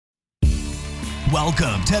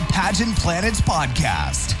Welcome to Pageant Planet's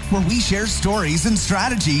podcast, where we share stories and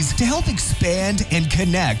strategies to help expand and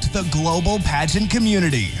connect the global pageant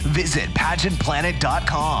community. Visit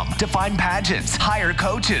pageantplanet.com to find pageants, hire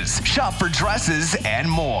coaches, shop for dresses,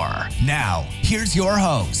 and more. Now, here's your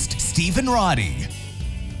host, Stephen Roddy.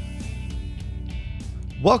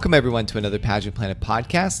 Welcome, everyone, to another Pageant Planet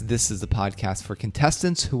podcast. This is the podcast for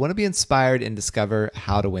contestants who want to be inspired and discover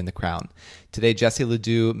how to win the crown. Today, Jessie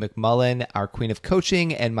Ledoux McMullen, our Queen of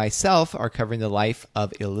Coaching, and myself are covering the life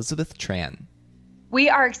of Elizabeth Tran. We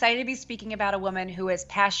are excited to be speaking about a woman who is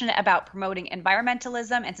passionate about promoting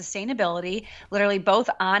environmentalism and sustainability, literally both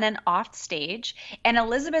on and off stage. And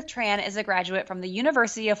Elizabeth Tran is a graduate from the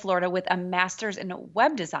University of Florida with a master's in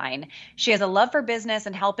web design. She has a love for business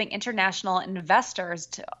and helping international investors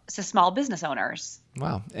to small business owners.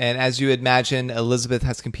 Wow. And as you imagine, Elizabeth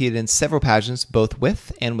has competed in several pageants, both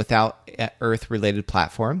with and without Earth-related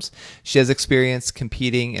platforms. She has experience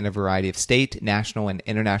competing in a variety of state, national, and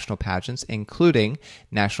international pageants, including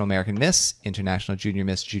National American Miss, International Junior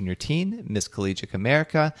Miss Junior Teen, Miss Collegiate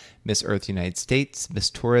America, Miss Earth United States, Miss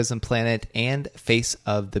Tourism Planet, and Face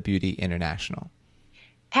of the Beauty International.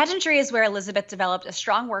 Pageantry is where Elizabeth developed a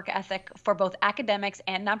strong work ethic for both academics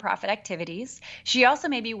and nonprofit activities. She also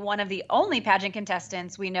may be one of the only pageant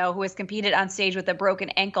contestants we know who has competed on stage with a broken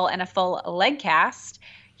ankle and a full leg cast.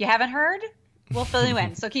 You haven't heard? We'll fill you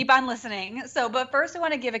in, so keep on listening. But first I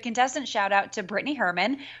want to give a contestant shout out to Brittany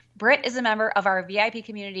Herman. Britt is a member of our VIP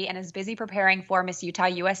community and is busy preparing for Miss Utah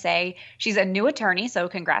USA. She's a new attorney, so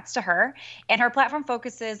congrats to her. And her platform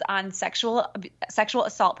focuses on sexual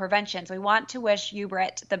assault prevention. So we want to wish you,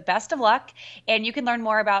 Britt, the best of luck. And you can learn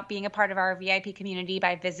more about being a part of our VIP community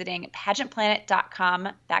by visiting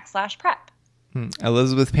pageantplanet.com/prep.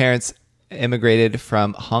 Elizabeth's parents immigrated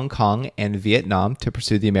from Hong Kong and Vietnam to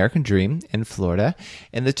pursue the American dream in Florida,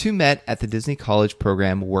 and the two met at the Disney College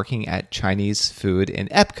program working at Chinese food in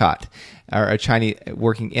Epcot, or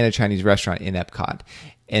working in a Chinese restaurant in Epcot.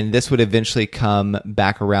 And this would eventually come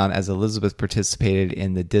back around as Elizabeth participated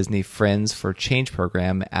in the Disney Friends for Change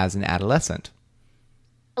program as an adolescent.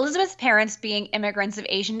 Elizabeth's parents, being immigrants of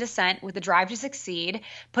Asian descent with a drive to succeed,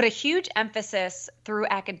 put a huge emphasis through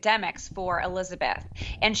academics for Elizabeth.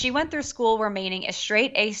 And she went through school remaining a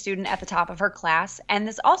straight A student at the top of her class. And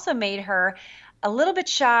this also made her a little bit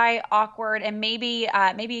shy, awkward, and maybe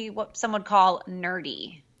what some would call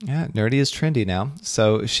nerdy. Yeah, nerdy is trendy now.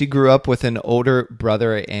 So she grew up with an older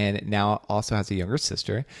brother and now also has a younger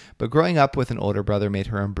sister. But growing up with an older brother made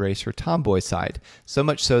her embrace her tomboy side, so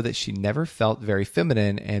much so that she never felt very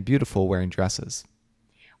feminine and beautiful wearing dresses.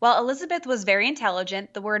 While Elizabeth was very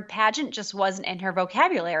intelligent, the word pageant just wasn't in her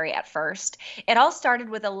vocabulary at first. It all started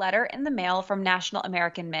with a letter in the mail from National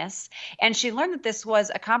American Miss, and she learned that this was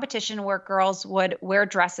a competition where girls would wear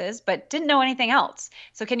dresses but didn't know anything else.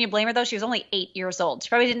 So can you blame her, though? She was only 8 years old. She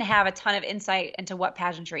probably didn't have a ton of insight into what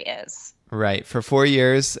pageantry is. Right. For 4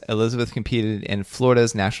 years, Elizabeth competed in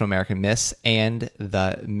Florida's National American Miss and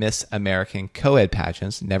the Miss American co-ed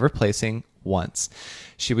pageants, never placing once.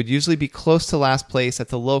 She would usually be close to last place at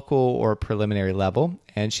the local or preliminary level,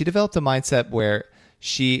 and she developed a mindset where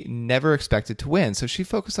she never expected to win. So she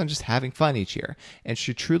focused on just having fun each year, and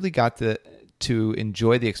she truly got to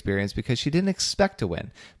enjoy the experience because she didn't expect to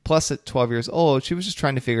win. Plus, at 12 years old, she was just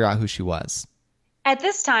trying to figure out who she was. At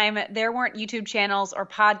this time, there weren't YouTube channels or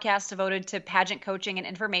podcasts devoted to pageant coaching and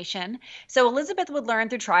information, so Elizabeth would learn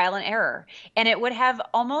through trial and error. And it would have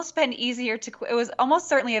almost been easier to quit. It was almost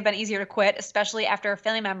certainly have been easier to quit, especially after a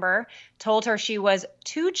family member told her she was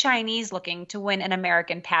too Chinese looking to win an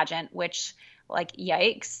American pageant, which, like,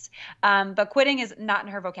 yikes. But quitting is not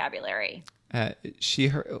in her vocabulary.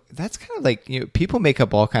 That's kind of like, people make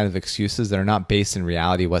up all kinds of excuses that are not based in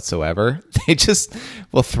reality whatsoever. They just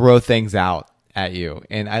will throw things out at you.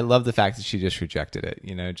 And I love the fact that she just rejected it,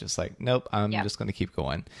 just like, nope, I'm just going to keep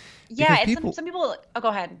going. Yeah. And some people, go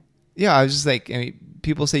ahead. Yeah. I was just like,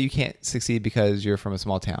 people say you can't succeed because you're from a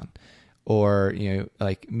small town, or,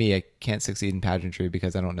 like me, I can't succeed in pageantry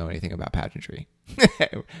because I don't know anything about pageantry,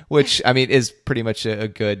 which is pretty much a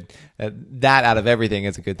good, that out of everything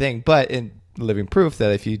is a good thing, but in living proof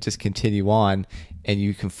that if you just continue on and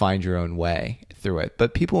you can find your own way through it,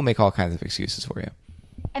 but people will make all kinds of excuses for you.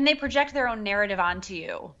 And they project their own narrative onto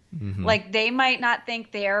you. Mm-hmm. Like, they might not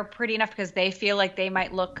think they're pretty enough because they feel like they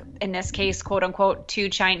might look, in this case, quote unquote, too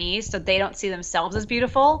Chinese. So they don't see themselves as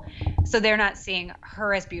beautiful. So they're not seeing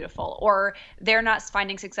her as beautiful, or they're not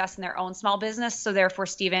finding success in their own small business. So therefore,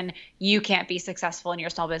 Stephen, you can't be successful in your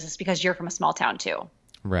small business because you're from a small town too.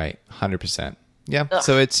 Right. 100%. Yeah. Ugh.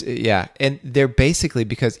 So it's, yeah. And they're basically,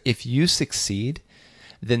 because if you succeed,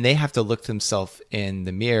 then they have to look themselves in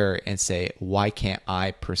the mirror and say, why can't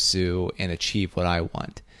I pursue and achieve what I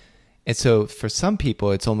want? And so for some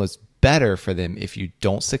people, it's almost better for them if you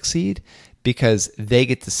don't succeed, because they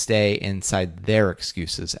get to stay inside their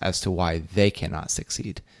excuses as to why they cannot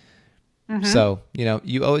succeed. So,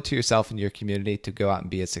 you owe it to yourself and your community to go out and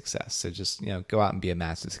be a success. So just, go out and be a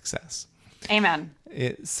massive success. Amen.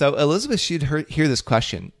 So Elizabeth, she'd hear this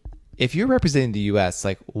question. If you're representing the U.S.,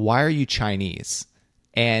 like, why are you Chinese?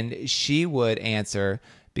 And she would answer,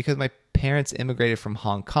 because my parents immigrated from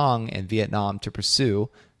Hong Kong and Vietnam to pursue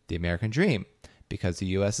the American dream. Because the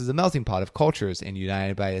U.S. is a melting pot of cultures and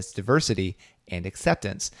united by its diversity and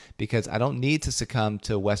acceptance. Because I don't need to succumb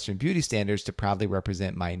to Western beauty standards to proudly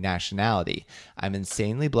represent my nationality. I'm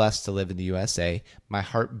insanely blessed to live in the USA. My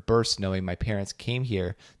heart bursts knowing my parents came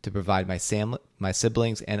here to provide my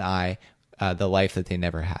siblings and I the life that they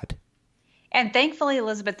never had. And thankfully,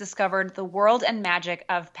 Elizabeth discovered the world and magic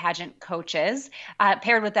of pageant coaches,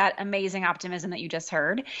 paired with that amazing optimism that you just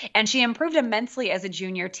heard. And she improved immensely as a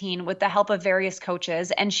junior teen with the help of various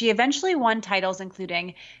coaches. And she eventually won titles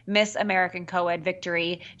including Miss American Co-ed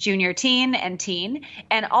Victory Junior Teen,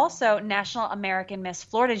 and also National American Miss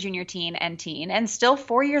Florida Junior Teen. And still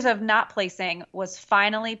 4 years of not placing was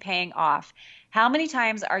finally paying off. How many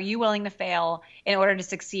times are you willing to fail in order to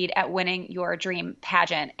succeed at winning your dream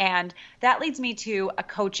pageant? And that leads me to a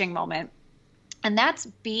coaching moment. And that's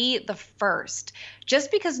be the first. Just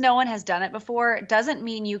because no one has done it before doesn't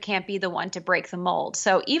mean you can't be the one to break the mold.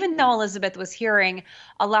 So even though Elizabeth was hearing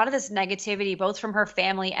a lot of this negativity, both from her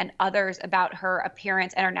family and others about her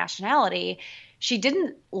appearance and her nationality, she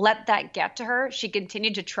didn't let that get to her. She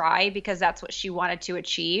continued to try because that's what she wanted to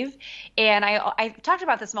achieve. And I've talked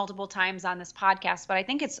about this multiple times on this podcast, but I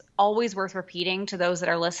think it's always worth repeating to those that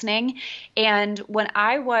are listening. And when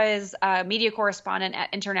I was a media correspondent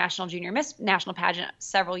at International Junior Miss National Pageant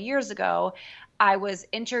several years ago, I was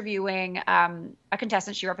interviewing a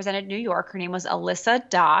contestant. She represented New York. Her name was Alyssa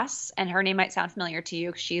Doss, and her name might sound familiar to you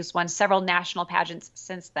because she's won several national pageants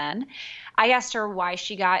since then. I asked her why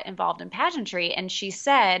she got involved in pageantry, and she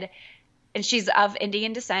said, and she's of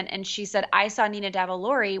Indian descent, and she said, I saw Nina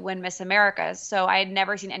Davalori win Miss America, so I had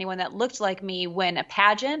never seen anyone that looked like me win a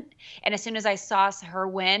pageant, and as soon as I saw her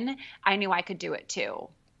win, I knew I could do it too,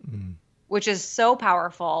 which is so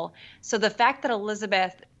powerful. So the fact that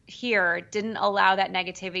Elizabeth here didn't allow that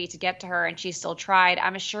negativity to get to her and she still tried,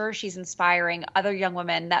 I'm sure she's inspiring other young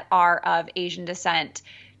women that are of Asian descent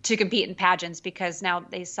to compete in pageants, because now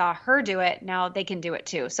they saw her do it, now they can do it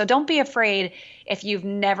too. So don't be afraid if you've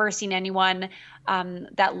never seen anyone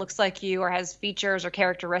that looks like you or has features or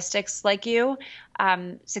characteristics like you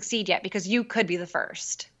succeed yet, because you could be the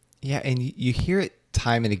first. Yeah, and you hear it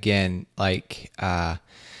time and again, like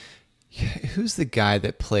who's the guy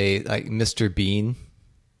that played like Mr. Bean?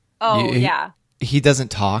 Oh, yeah. He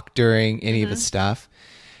doesn't talk during any of his stuff.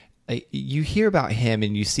 Like, you hear about him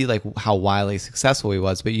and you see like how wildly successful he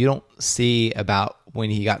was, but you don't see about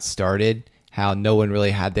when he got started, how no one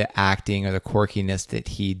really had the acting or the quirkiness that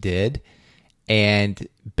he did. And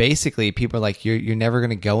basically people are like, you're never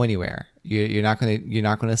going to go anywhere. You're not going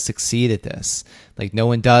to succeed at this. Like, no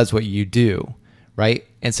one does what you do. Right.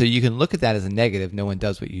 And so you can look at that as a negative. No one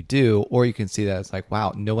does what you do. Or you can see that as like,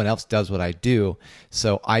 wow, no one else does what I do.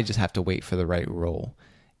 So I just have to wait for the right role.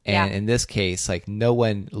 And in this case, like, no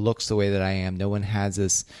one looks the way that I am. No one has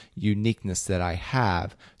this uniqueness that I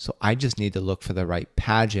have. So I just need to look for the right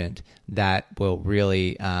pageant that will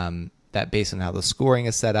really, that based on how the scoring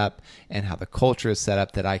is set up and how the culture is set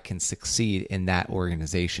up, that I can succeed in that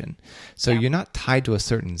organization. So you're not tied to a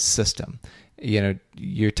certain system.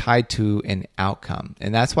 You're tied to an outcome.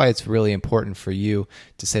 And that's why it's really important for you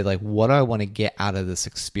to say, like, what do I want to get out of this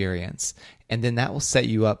experience? And then that will set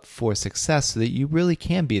you up for success so that you really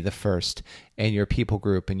can be the first in your people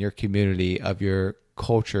group, in your community, of your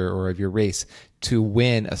culture or of your race to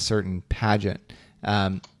win a certain pageant,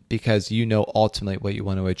 because you know ultimately what you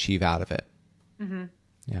want to achieve out of it. Mm-hmm.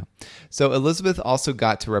 Yeah. So Elizabeth also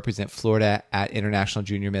got to represent Florida at International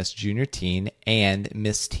Junior Miss Junior Teen and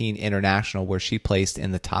Miss Teen International, where she placed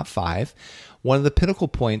in the top 5. One of the pinnacle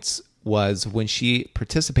points was when she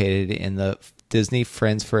participated in the Disney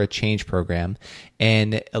Friends for a Change program,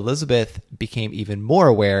 and Elizabeth became even more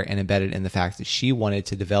aware and embedded in the fact that she wanted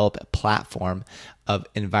to develop a platform of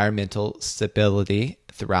environmental stability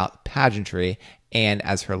throughout pageantry and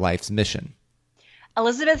as her life's mission.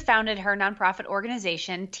 Elizabeth founded her nonprofit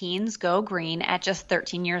organization, Teens Go Green, at just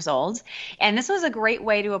 13 years old. And this was a great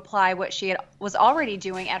way to apply what was already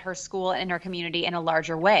doing at her school and in her community in a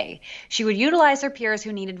larger way. She would utilize her peers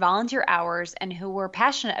who needed volunteer hours and who were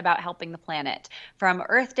passionate about helping the planet. From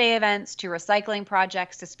Earth Day events to recycling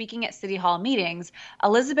projects to speaking at City Hall meetings,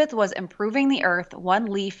 Elizabeth was improving the earth one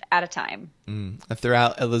leaf at a time.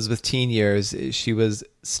 Throughout Elizabeth's teen years, she was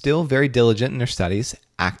still very diligent in her studies,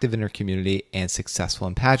 active in her community, and successful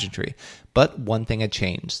in pageantry. But one thing had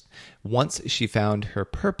changed. Once she found her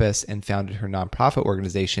purpose and founded her nonprofit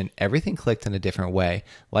organization, everything clicked in a different way,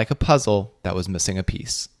 like a puzzle that was missing a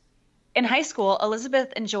piece. In high school,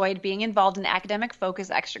 Elizabeth enjoyed being involved in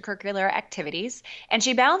academic-focused extracurricular activities, and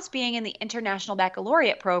she balanced being in the International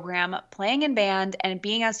Baccalaureate program, playing in band, and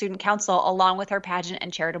being on student council along with her pageant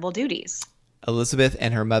and charitable duties. Elizabeth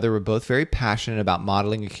and her mother were both very passionate about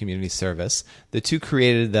modeling a community service. The two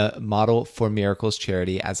created the Model for Miracles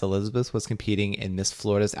charity as Elizabeth was competing in Miss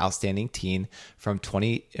Florida's Outstanding Teen from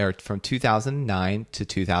 2009 to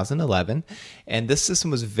 2011. And this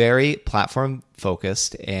system was very platform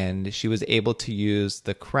focused, and she was able to use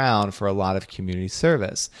the crown for a lot of community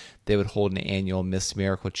service. They would hold an annual Miss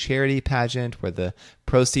Miracle charity pageant where the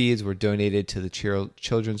proceeds were donated to the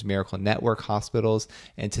Children's Miracle Network hospitals.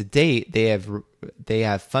 And to date, they have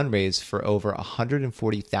fundraised for over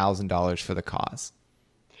 $140,000 for the cause.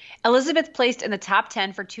 Elizabeth placed in the top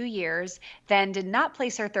 10 for 2 years, then did not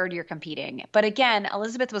place her third year competing. But again,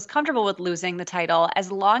 Elizabeth was comfortable with losing the title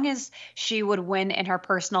as long as she would win in her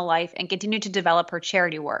personal life and continue to develop her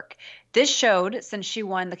charity work. This showed since she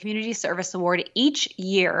won the Community Service Award each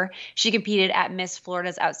year she competed at Miss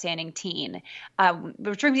Florida's Outstanding Teen,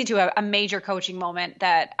 which brings me to a major coaching moment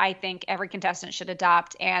that I think every contestant should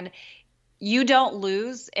adopt. And you don't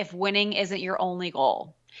lose if winning isn't your only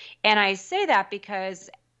goal. And I say that because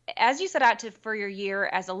as you set out for your year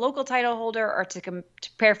as a local title holder or to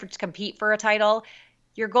prepare to compete for a title,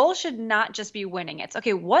 your goal should not just be winning. It's,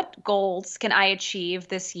 okay, what goals can I achieve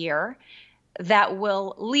this year that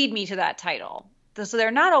will lead me to that title? So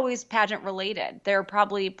they're not always pageant related. They're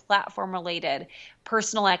probably platform related,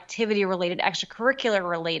 personal activity related, extracurricular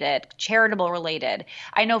related, charitable related.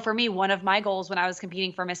 I know for me, one of my goals when I was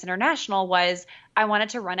competing for Miss International was I wanted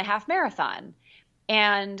to run a half marathon.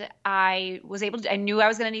 And I knew I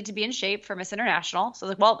was going to need to be in shape for Miss International. So I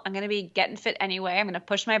was like, well, I'm going to be getting fit anyway. I'm going to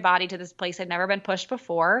push my body to this place I'd never been pushed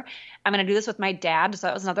before. I'm going to do this with my dad. So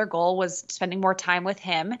that was another goal, was spending more time with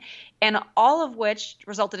him. And all of which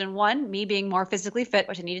resulted in, one, me being more physically fit,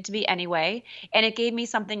 which I needed to be anyway. And it gave me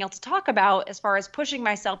something else to talk about as far as pushing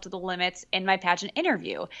myself to the limits in my pageant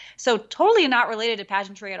interview. So totally not related to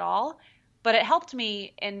pageantry at all. But it helped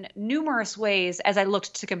me in numerous ways as I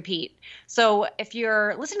looked to compete. So if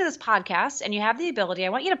you're listening to this podcast and you have the ability, I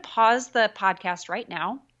want you to pause the podcast right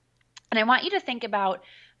now. And I want you to think about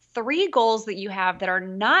 3 goals that you have that are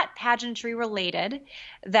not pageantry related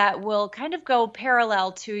that will kind of go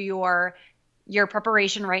parallel to your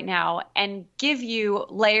preparation right now and give you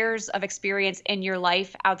layers of experience in your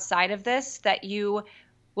life outside of this that you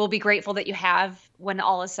will be grateful that you have when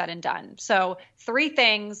all is said and done. So 3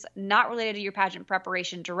 things not related to your pageant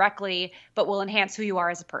preparation directly, but will enhance who you are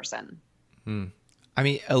as a person. I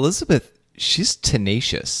mean, Elizabeth, she's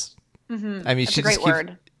tenacious. Mm-hmm. I mean, That's a great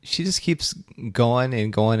word. She just keeps going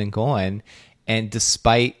and going and going, and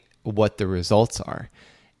despite what the results are.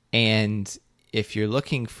 And if you're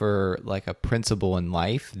looking for like a principle in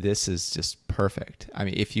life, this is just perfect. I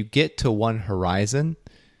mean, if you get to one horizon,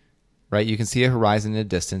 right? You can see a horizon in the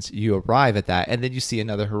distance. You arrive at that, and then you see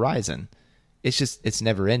another horizon. It's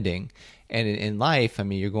never ending. And in life, I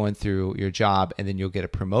mean, you're going through your job, and then you'll get a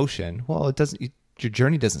promotion. Well, your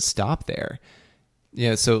journey doesn't stop there.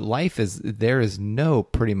 So there is no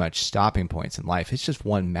pretty much stopping points in life. It's just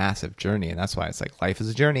one massive journey. And that's why it's like, life is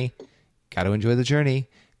a journey. Got to enjoy the journey.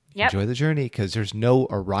 Yep. Enjoy the journey, because there's no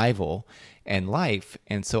arrival in life.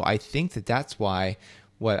 And so I think that's why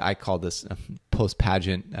what I call this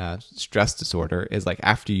post-pageant stress disorder is like,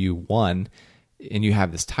 after you won and you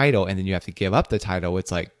have this title and then you have to give up the title,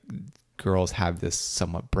 it's like girls have this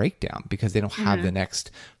somewhat breakdown because they don't have the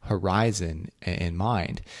next horizon in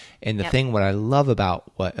mind. And the thing, what I love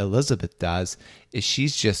about what Elizabeth does is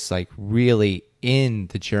she's just like really in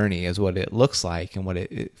the journey is what it looks like and what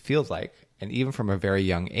it feels like. And even from a very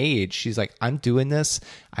young age, she's like, I'm doing this.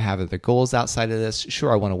 I have other goals outside of this.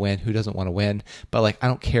 Sure, I want to win. Who doesn't want to win? But like, I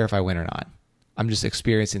don't care if I win or not. I'm just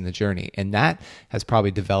experiencing the journey. And that has probably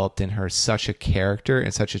developed in her such a character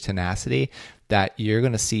and such a tenacity that you're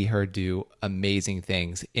going to see her do amazing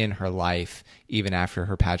things in her life, even after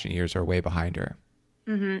her pageant years are way behind her.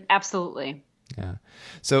 Mm-hmm, absolutely. Yeah.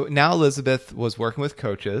 So now Elizabeth was working with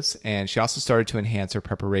coaches, and she also started to enhance her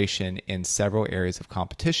preparation in several areas of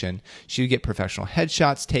competition. She would get professional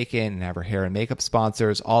headshots taken and have her hair and makeup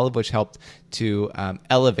sponsors, all of which helped to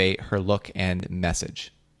elevate her look and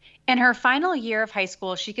message. In her final year of high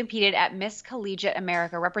school, she competed at Miss Collegiate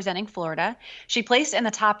America representing Florida. She placed in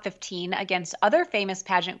the top 15 against other famous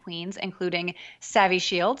pageant queens, including Savvy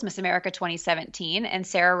Shields, Miss America 2017, and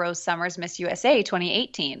Sarah Rose Summers, Miss USA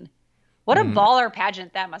 2018. What a baller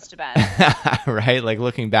pageant that must have been. Right? Like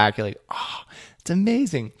looking back, you're like, oh, it's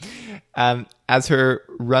amazing. As her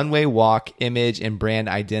runway walk, image, and brand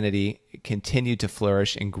identity continued to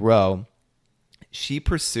flourish and grow, she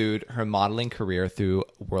pursued her modeling career through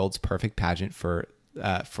World's Perfect Pageant for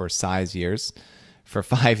 5 years.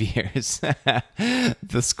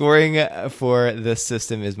 The scoring for this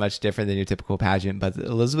system is much different than your typical pageant, but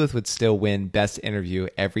Elizabeth would still win Best Interview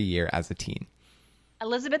every year as a teen.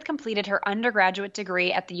 Elizabeth completed her undergraduate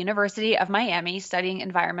degree at the University of Miami studying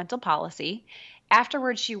environmental policy.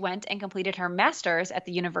 Afterwards, she went and completed her master's at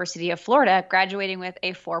the University of Florida, graduating with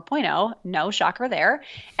a 4.0, no shocker there.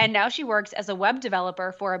 And now she works as a web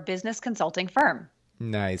developer for a business consulting firm.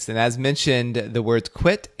 Nice. And as mentioned, the words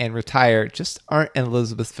quit and retire just aren't in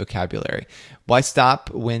Elizabeth's vocabulary. Why stop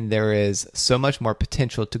when there is so much more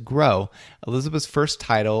potential to grow? Elizabeth's first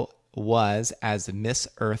title was as Miss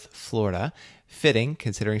Earth Florida. Fitting,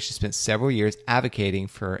 considering she spent several years advocating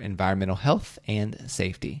for environmental health and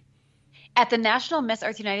safety. At the National Miss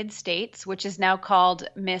Earth United States, which is now called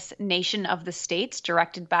Miss Nation of the States,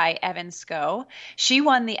 directed by Evan Scoe, she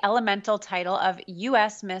won the elemental title of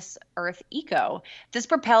U.S. Miss Earth Eco. This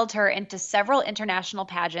propelled her into several international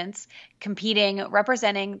pageants, competing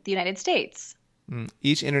representing the United States.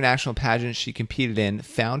 Each international pageant she competed in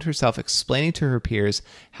found herself explaining to her peers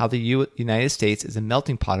how the United States is a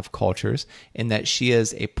melting pot of cultures and that she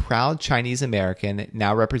is a proud Chinese American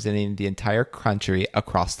now representing the entire country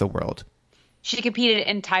across the world. She competed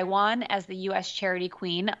in Taiwan as the U.S. Charity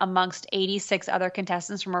Queen amongst 86 other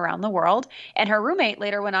contestants from around the world. And her roommate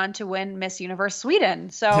later went on to win Miss Universe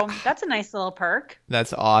Sweden. So that's a nice little perk.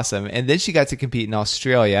 That's awesome. And then she got to compete in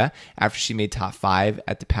Australia after she made top 5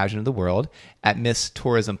 at the Pageant of the World, at Miss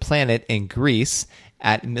Tourism Planet in Greece,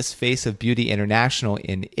 at Miss Face of Beauty International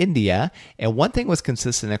in India. And one thing was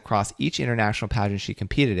consistent across each international pageant she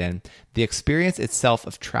competed in: the experience itself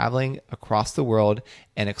of traveling across the world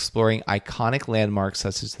and exploring iconic landmarks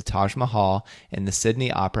such as the Taj Mahal and the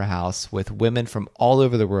Sydney Opera House with women from all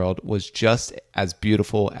over the world was just as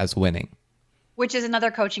beautiful as winning. Which is another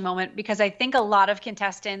coaching moment, because I think a lot of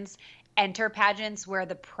contestants enter pageants where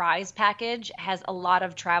the prize package has a lot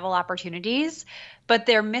of travel opportunities, but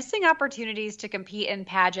they're missing opportunities to compete in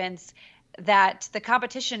pageants that the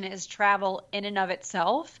competition is travel in and of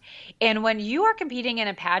itself. And when you are competing in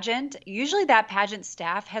a pageant, usually that pageant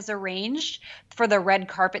staff has arranged for the red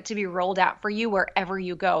carpet to be rolled out for you wherever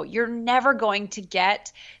you go. You're never going to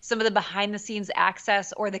get some of the behind the scenes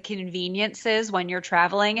access or the conveniences when you're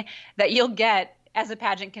traveling that you'll get as a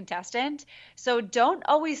pageant contestant. So don't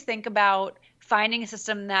always think about finding a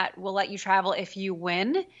system that will let you travel if you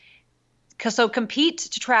win. So compete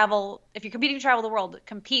to travel. If you're competing to travel the world,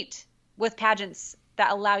 compete with pageants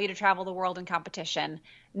that allow you to travel the world in competition,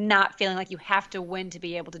 not feeling like you have to win to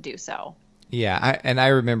be able to do so. Yeah. I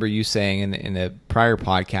remember you saying in a prior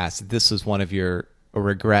podcast, this was one of your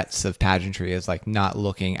regrets of pageantry, is like not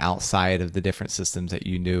looking outside of the different systems that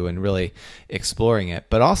you knew and really exploring it.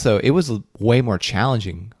 But also it was way more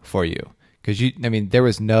challenging for you because there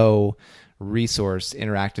was no resource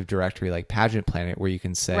interactive directory like Pageant Planet where you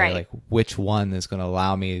can say right, like which one is going to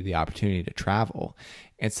allow me the opportunity to travel.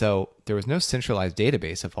 And so there was no centralized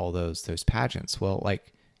database of all those pageants. Well,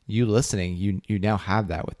 like you listening, you now have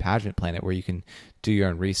that with Pageant Planet where you can do your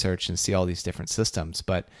own research and see all these different systems.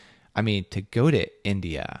 But I mean, to go to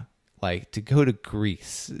India, like to go to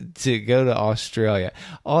Greece, to go to Australia,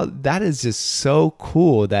 all that is just so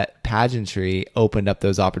cool that pageantry opened up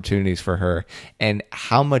those opportunities for her. And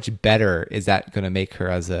how much better is that going to make her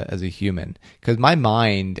as a human? Because my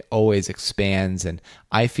mind always expands, and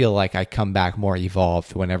I feel like I come back more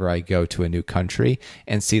evolved whenever I go to a new country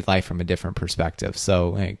and see life from a different perspective.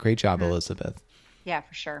 So, hey, great job, Elizabeth. Yeah,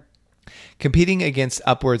 for sure. Competing against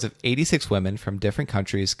upwards of 86 women from different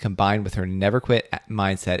countries, combined with her never quit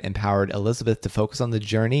mindset, empowered Elizabeth to focus on the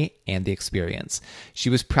journey and the experience. She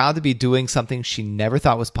was proud to be doing something she never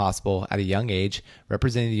thought was possible at a young age,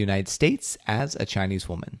 representing the United States as a Chinese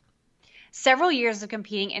woman. Several years of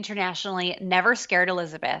competing internationally never scared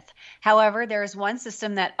Elizabeth. However, there is one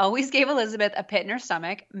system that always gave Elizabeth a pit in her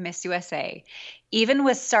stomach, Miss USA. Even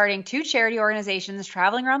with starting 2 charity organizations,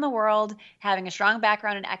 traveling around the world, having a strong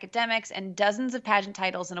background in academics, and dozens of pageant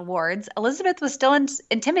titles and awards, Elizabeth was still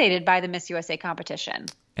intimidated by the Miss USA competition.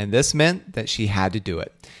 And this meant that she had to do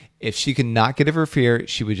it. If she could not get over fear,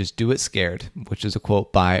 she would just do it scared, which is a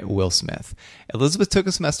quote by Will Smith. Elizabeth took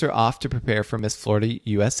a semester off to prepare for Miss Florida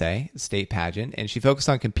USA state pageant, and she focused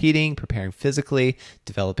on competing, preparing physically,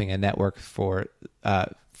 developing a network for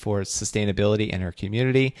sustainability in her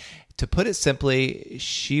community. To put it simply,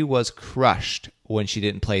 she was crushed when she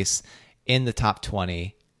didn't place in the top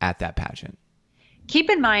 20 at that pageant. Keep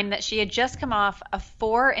in mind that she had just come off a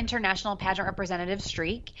 4 international pageant representative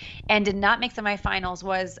streak and did not make semifinals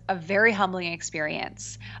was a very humbling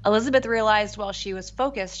experience. Elizabeth realized while she was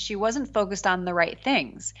focused, she wasn't focused on the right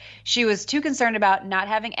things. She was too concerned about not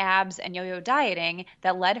having abs and yo-yo dieting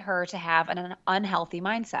that led her to have an unhealthy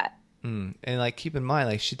mindset. And like, keep in mind,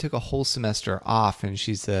 like, she took a whole semester off, and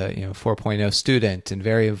she's a 4.0 student and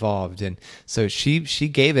very involved, and so she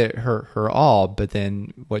gave it her all. But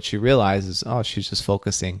then what she realized is, oh, she's just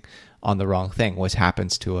focusing on the wrong thing, which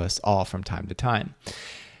happens to us all from time to time.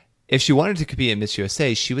 If she wanted to compete at Miss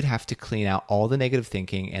USA, she would have to clean out all the negative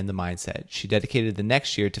thinking and the mindset. She dedicated the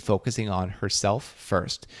next year to focusing on herself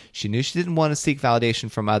first. She knew she didn't want to seek validation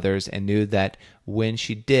from others, and knew that when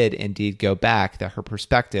she did indeed go back, that her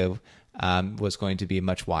perspective was going to be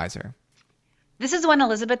much wiser. This is when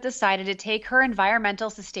Elizabeth decided to take her environmental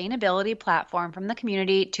sustainability platform from the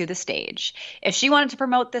community to the stage. If she wanted to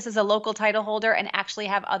promote this as a local title holder and actually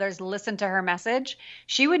have others listen to her message,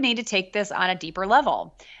 she would need to take this on a deeper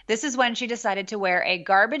level. This is when she decided to wear a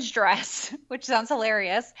garbage dress, which sounds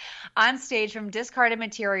hilarious, on stage from discarded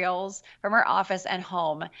materials from her office and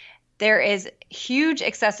home. There is huge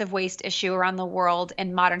excessive waste issue around the world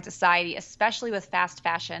in modern society, especially with fast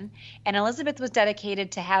fashion, and Elizabeth was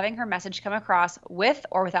dedicated to having her message come across with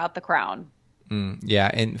or without the crown. Yeah,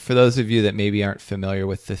 and for those of you that maybe aren't familiar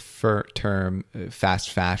with the term fast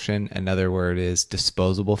fashion, another word is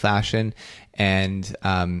disposable fashion, and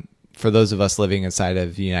for those of us living inside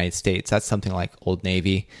of the United States, that's something like Old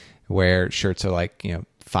Navy, where shirts are like,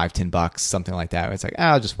 $5-10, something like that. It's like,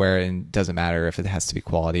 I'll just wear it, and it doesn't matter if it has to be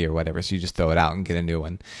quality or whatever. So you just throw it out and get a new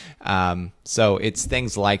one. So it's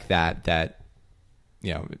things like that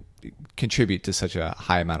contribute to such a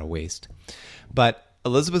high amount of waste. But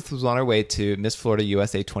Elizabeth was on her way to Miss Florida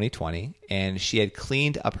USA 2020, and she had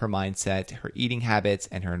cleaned up her mindset, her eating habits,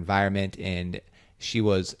 and her environment, and she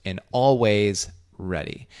was in all ways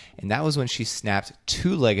ready. And that was when she snapped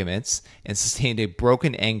 2 ligaments and sustained a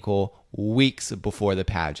broken ankle weeks before the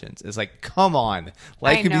pageant. It's like, come on,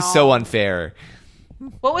 life could be so unfair.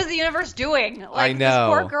 What was the universe doing? Like, I know.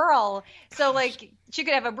 This poor girl. So like, she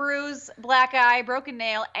could have a bruise, black eye, broken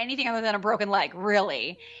nail, anything other than a broken leg,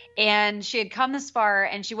 really. And she had come this far,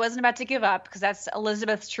 and she wasn't about to give up, because that's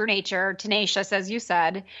Elizabeth's true nature, tenacious, as you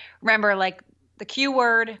said. Remember, like, the Q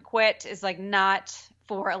word, quit, is like not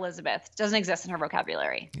for Elizabeth. It doesn't exist in her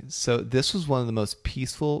vocabulary. So this was one of the most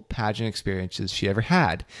peaceful pageant experiences she ever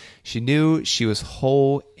had. She knew she was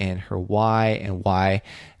whole in her why, and why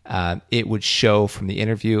it would show from the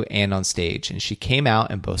interview and on stage. And she came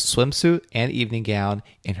out in both swimsuit and evening gown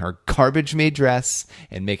in her garbage-made dress,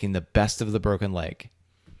 and making the best of the broken leg.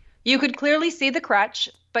 You could clearly see the crutch,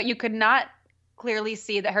 but you could not clearly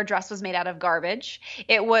see that her dress was made out of garbage.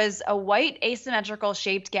 It was a white asymmetrical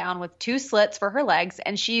shaped gown with 2 slits for her legs,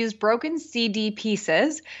 and she used broken CD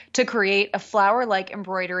pieces to create a flower-like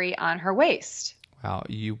embroidery on her waist. Wow,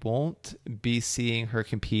 you won't be seeing her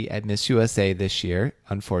compete at Miss USA this year,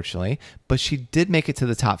 unfortunately, but she did make it to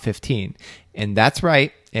the top 15. And that's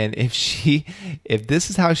right. And if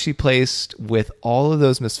this is how she placed with all of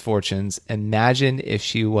those misfortunes, imagine if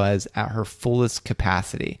she was at her fullest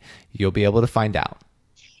capacity. You'll be able to find out.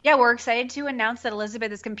 Yeah, we're excited to announce that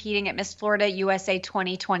Elizabeth is competing at Miss Florida USA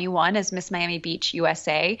 2021 as Miss Miami Beach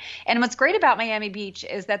USA. And what's great about Miami Beach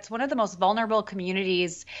is that's one of the most vulnerable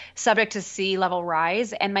communities subject to sea level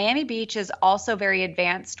rise. And Miami Beach is also very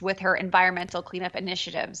advanced with her environmental cleanup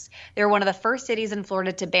initiatives. They're one of the first cities in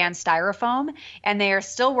Florida to ban styrofoam, and they are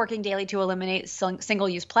still working daily to eliminate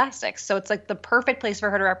single-use plastics. So it's like the perfect place for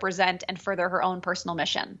her to represent and further her own personal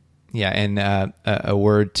mission. Yeah, and a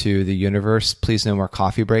word to the universe: please no more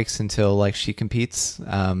coffee breaks until like she competes.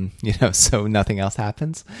 So nothing else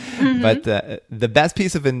happens. Mm-hmm. But the best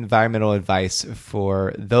piece of environmental advice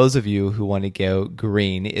for those of you who want to go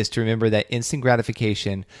green is to remember that instant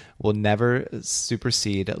gratification will never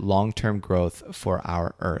supersede long-term growth for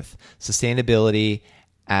our Earth. Sustainability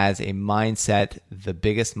as a mindset, the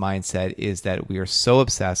biggest mindset is that we are so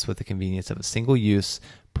obsessed with the convenience of a single use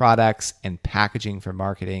products and packaging for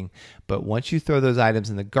marketing. But once you throw those items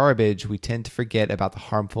in the garbage, we tend to forget about the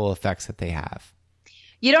harmful effects that they have.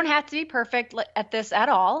 You don't have to be perfect at this at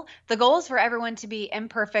all. The goal is for everyone to be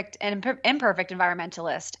imperfect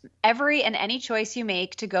environmentalist. Every and any choice you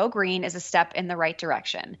make to go green is a step in the right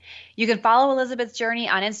direction. You can follow Elizabeth's journey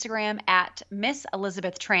on Instagram at Miss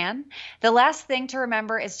Elizabeth Tran. The last thing to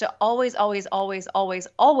remember is to always, always, always, always,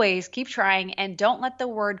 always keep trying, and don't let the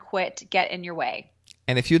word quit get in your way.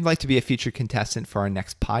 And if you'd like to be a featured contestant for our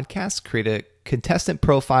next podcast, create a contestant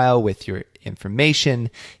profile with your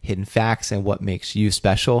information, hidden facts, and what makes you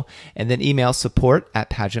special. And then email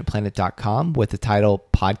support@pageantplanet.com with the title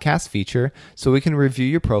podcast feature so we can review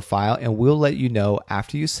your profile, and we'll let you know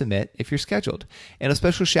after you submit if you're scheduled. And a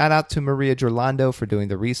special shout out to Maria Gerlando for doing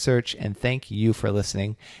the research, and thank you for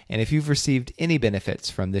listening. And if you've received any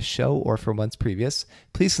benefits from this show or from ones previous,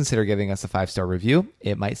 please consider giving us a 5-star review.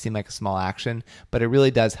 It might seem like a small action, but it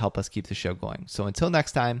really does help us keep the show going. So until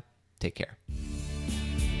next time, take care.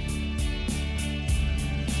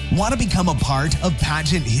 Want to become a part of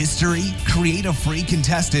pageant history? Create a free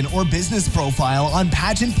contestant or business profile on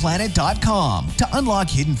pageantplanet.com to unlock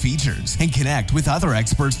hidden features and connect with other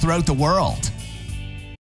experts throughout the world.